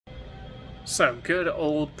So, good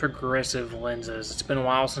old progressive lenses. It's been a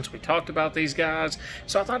while since we talked about these guys,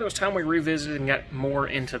 so I thought it was time we revisited and got more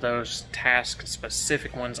into those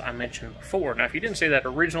task-specific ones I mentioned before. Now, if you didn't see that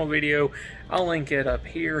original video, I'll link it up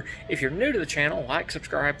here. If you're new to the channel, like,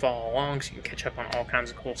 subscribe, follow along so you can catch up on all kinds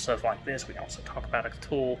of cool stuff like this. We also talk about a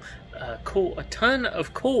ton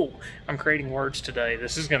of cool. I'm creating words today.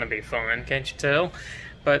 This is going to be fun, can't you tell?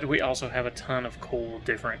 But we also have a ton of cool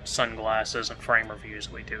different sunglasses and frame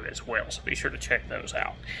reviews we do as well, so be sure to check those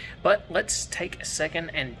out. But let's take a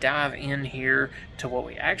second and dive in here to what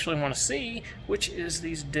we actually want to see, which is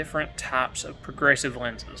these different types of progressive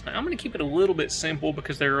lenses. Now, I'm going to keep it a little bit simple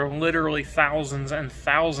because there are literally thousands and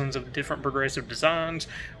thousands of different progressive designs.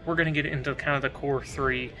 We're going to get into kind of the core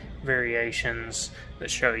three variations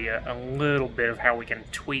that show you a little bit of how we can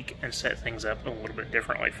tweak and set things up a little bit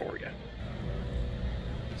differently for you.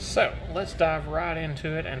 So, let's dive right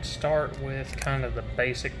into it and start with kind of the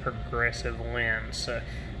basic progressive lens. So,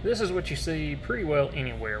 this is what you see pretty well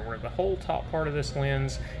anywhere, where the whole top part of this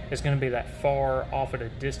lens is going to be that far off at a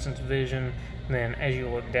distance vision. And then as you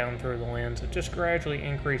look down through the lens, it just gradually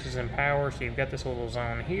increases in power. So you've got this little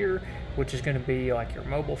zone here, which is going to be like your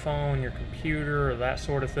mobile phone, your computer, or that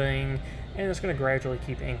sort of thing. And it's going to gradually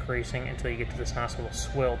keep increasing until you get to this nice little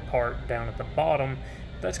swelled part down at the bottom.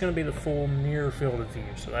 That's going to be the full near field of view.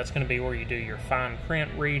 So that's going to be where you do your fine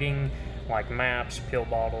print reading, like maps, pill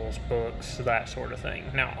bottles, books, that sort of thing.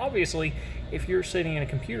 Now, obviously, if you're sitting in a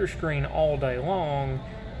computer screen all day long,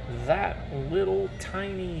 that little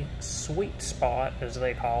tiny sweet spot, as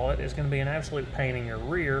they call it, is going to be an absolute pain in your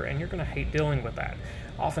rear, and you're going to hate dealing with that.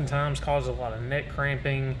 Oftentimes causes a lot of neck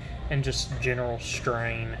cramping and just general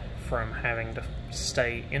strain from having to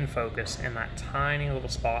stay in focus in that tiny little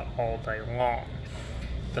spot all day long.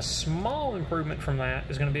 The small improvement from that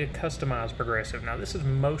is going to be a customized progressive. Now, this is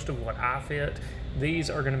most of what I fit. These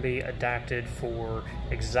are going to be adapted for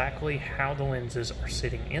exactly how the lenses are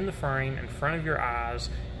sitting in the frame in front of your eyes.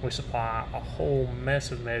 We supply a whole mess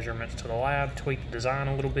of measurements to the lab, tweak the design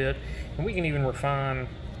a little bit, and we can even refine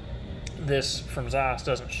this. From Zeiss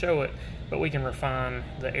doesn't show it, but we can refine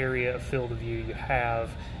the area of field of view you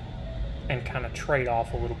have and kind of trade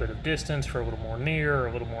off a little bit of distance for a little more near or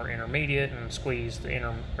a little more intermediate, and squeeze the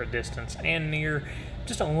inner distance and near.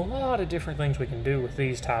 Just a lot of different things we can do with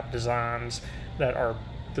these type designs that are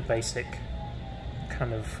the basic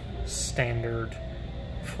kind of standard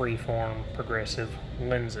freeform progressive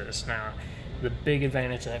lenses. Now, the big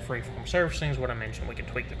advantage of that freeform surfacing is what I mentioned. We can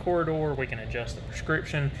tweak the corridor, we can adjust the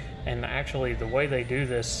prescription, and actually the way they do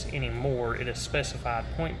this anymore, it is specified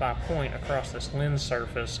point by point across this lens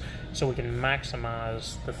surface, so we can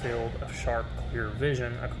maximize the field of sharp, clear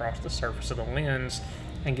vision across the surface of the lens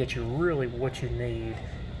and get you really what you need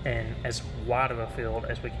and as wide of a field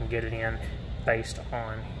as we can get it in based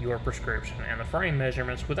on your prescription and the frame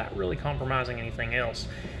measurements without really compromising anything else.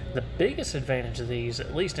 The biggest advantage of these,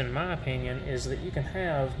 at least in my opinion, is that you can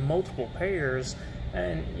have multiple pairs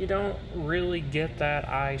and you don't really get that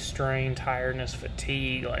eye strain, tiredness,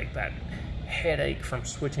 fatigue, like that headache from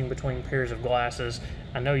switching between pairs of glasses.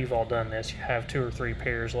 I know you've all done this. You have 2 or 3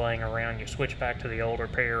 pairs laying around, you switch back to the older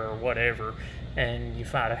pair or whatever, and you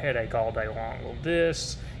fight a headache all day long. Well,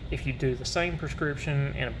 this, if you do the same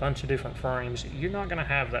prescription in a bunch of different frames, you're not going to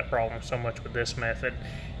have that problem so much with this method.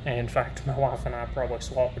 And in fact, my wife and I probably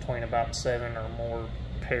swap between about 7 or more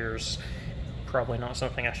pairs. Probably not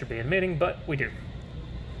something I should be admitting, but we do.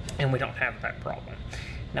 And we don't have that problem.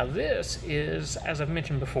 Now this is, as I've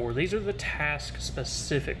mentioned before, these are the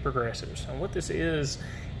task-specific progressives. And what this is,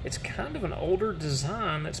 it's kind of an older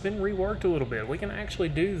design that's been reworked a little bit. We can actually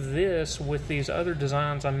do this with these other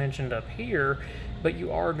designs I mentioned up here, but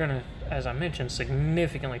you are going to, as I mentioned,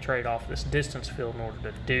 significantly trade off this distance field in order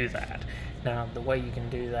to do that. Now, the way you can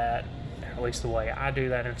do that, at least the way I do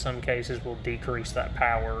that in some cases, will decrease that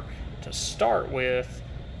power to start with,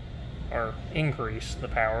 or increase the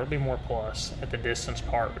power. It'll be more plus at the distance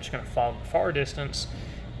part, which is going to fog the far distance,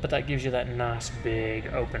 but that gives you that nice big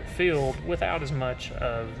open field without as much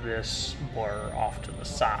of this blur off to the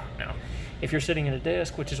side. Now, if you're sitting at a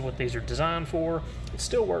desk, which is what these are designed for, it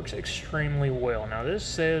still works extremely well. Now, this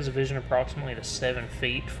says vision approximately to 7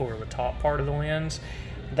 feet for the top part of the lens.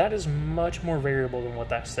 That is much more variable than what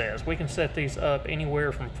that says. We can set these up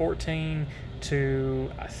anywhere from 14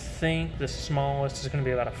 to, I think the smallest is going to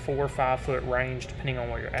be about a 4 or 5 foot range, depending on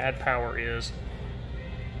what your ad power is,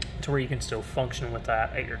 to where you can still function with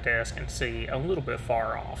that at your desk and see a little bit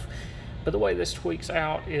far off. But the way this tweaks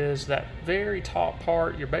out is that very top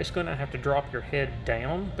part, you're basically going to have to drop your head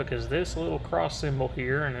down, because this little cross symbol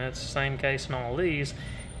here, and it's the same case in all these,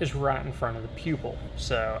 is right in front of the pupil.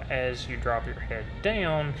 So as you drop your head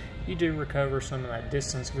down, you do recover some of that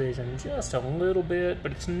distance vision just a little bit,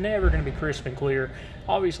 but it's never going to be crisp and clear.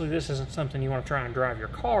 Obviously, this isn't something you want to try and drive your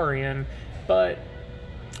car in, but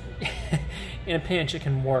in a pinch it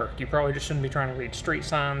can work. You probably just shouldn't be trying to read street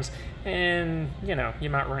signs, and you know, you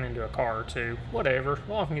might run into a car or two. Whatever, as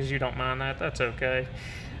long as you don't mind that, that's okay.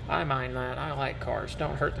 I mind that. I like cars.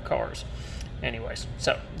 Don't hurt the cars. Anyways,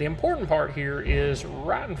 so the important part here is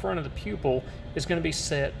right in front of the pupil is going to be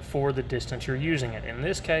set for the distance you're using it. In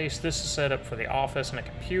this case, this is set up for the office and a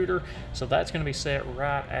computer, so that's going to be set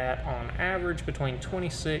right at, on average, between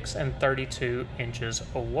 26 and 32 inches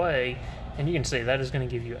away. And you can see that is going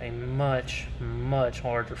to give you a much, much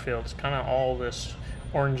larger field. It's kind of all this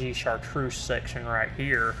orangey chartreuse section right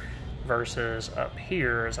here versus up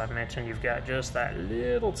here, as I mentioned, you've got just that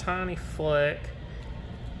little tiny fleck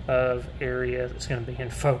of area that's going to be in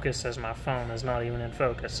focus, as my phone is not even in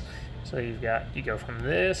focus. So you go from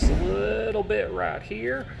this little bit right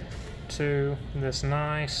here to this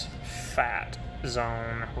nice fat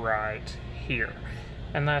zone right here,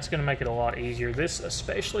 and that's going to make it a lot easier. This,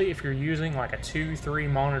 especially if you're using like a 2-3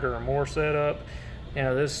 monitor or more setup, you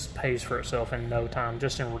know, this pays for itself in no time,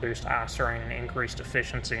 just in reduced eye strain and increased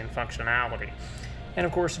efficiency and functionality. And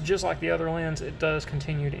of course, just like the other lens, it does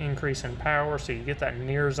continue to increase in power, so you get that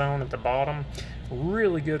near zone at the bottom.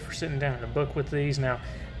 Really good for sitting down in a book with these. Now,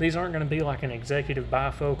 these aren't going to be like an executive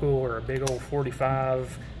bifocal or a big old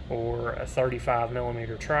 45 or a 35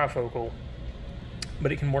 millimeter trifocal,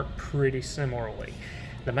 but it can work pretty similarly.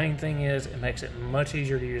 The main thing is it makes it much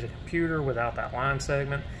easier to use a computer without that line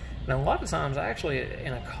segment. Now, a lot of times, actually,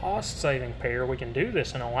 in a cost-saving pair, we can do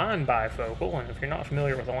this in a line bifocal, and if you're not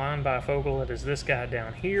familiar with a line bifocal, it is this guy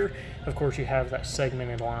down here. Of course, you have that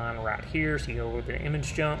segmented line right here, so you get a little bit of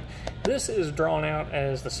image jump. This is drawn out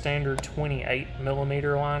as the standard 28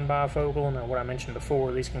 millimeter line bifocal. Now, what I mentioned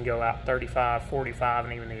before, these can go out 35, 45,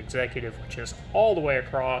 and even the executive, which is all the way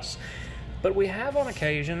across. But we have on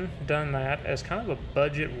occasion done that as kind of a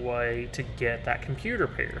budget way to get that computer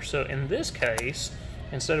pair. So in this case,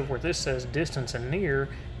 instead of where this says distance and near,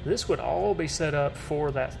 this would all be set up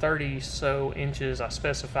for that 30 so inches I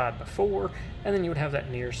specified before, and then you would have that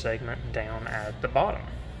near segment down at the bottom.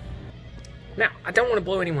 Now, I don't want to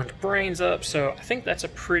blow anyone's brains up, so I think that's a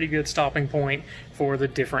pretty good stopping point for the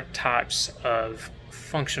different types of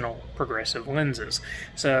functional progressive lenses.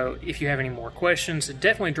 So if you have any more questions,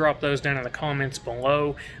 definitely drop those down in the comments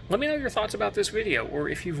below. Let me know your thoughts about this video, or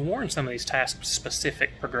if you've worn some of these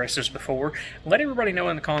task-specific progressives before, let everybody know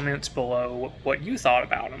in the comments below what you thought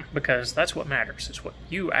about them, because that's what matters. It's what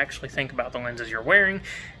you actually think about the lenses you're wearing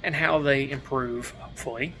and how they improve,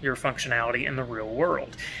 hopefully, your functionality in the real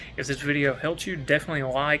world. If this video helped you, definitely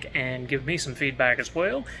like and give me some feedback as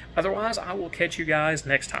well. Otherwise, I will catch you guys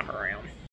next time around.